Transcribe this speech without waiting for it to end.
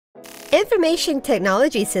Information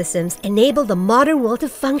technology systems enable the modern world to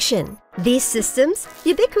function. These systems,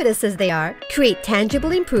 ubiquitous as they are, create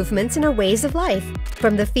tangible improvements in our ways of life,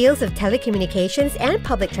 from the fields of telecommunications and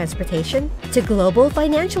public transportation to global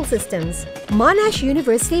financial systems. Monash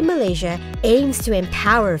University, Malaysia aims to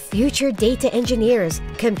empower future data engineers,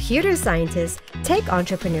 computer scientists, tech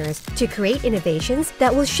entrepreneurs to create innovations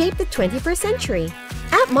that will shape the 21st century.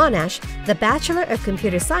 At Monash, the Bachelor of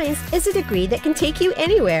Computer Science is a degree that can take you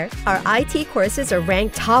anywhere. Our IT courses are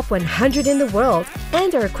ranked top 100 in the world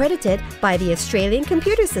and are accredited by the Australian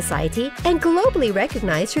Computer Society and globally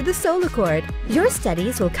recognized through the Solar Accord. Your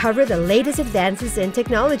studies will cover the latest advances in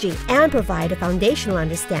technology and provide a foundational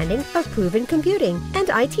understanding of proven computing and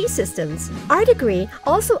IT systems. Our degree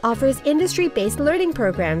also offers industry-based learning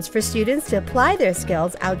programs for students to apply their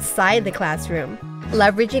skills outside the classroom.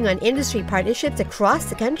 Leveraging on industry partnerships across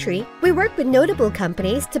the country, we work with notable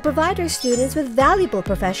companies to provide our students with valuable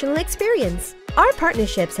professional experience. Our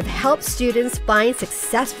partnerships have helped students find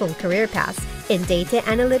successful career paths in data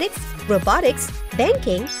analytics, robotics,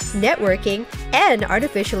 banking, networking, and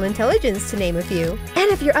artificial intelligence, to name a few. And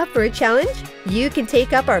if you're up for a challenge, you can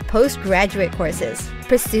take up our postgraduate courses.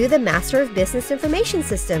 Pursue the Master of Business Information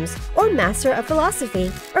Systems or Master of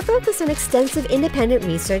Philosophy, or focus on extensive independent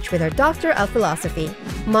research with our Doctor of Philosophy.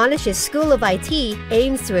 Monash's School of IT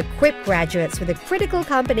aims to equip graduates with a critical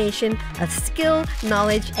combination of skill,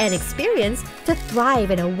 knowledge, and experience to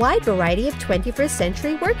thrive in a wide variety of 21st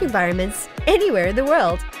century work environments anywhere in the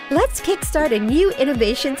world. Let's kickstart a new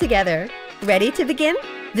innovation together. Ready to begin?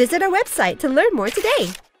 Visit our website to learn more today.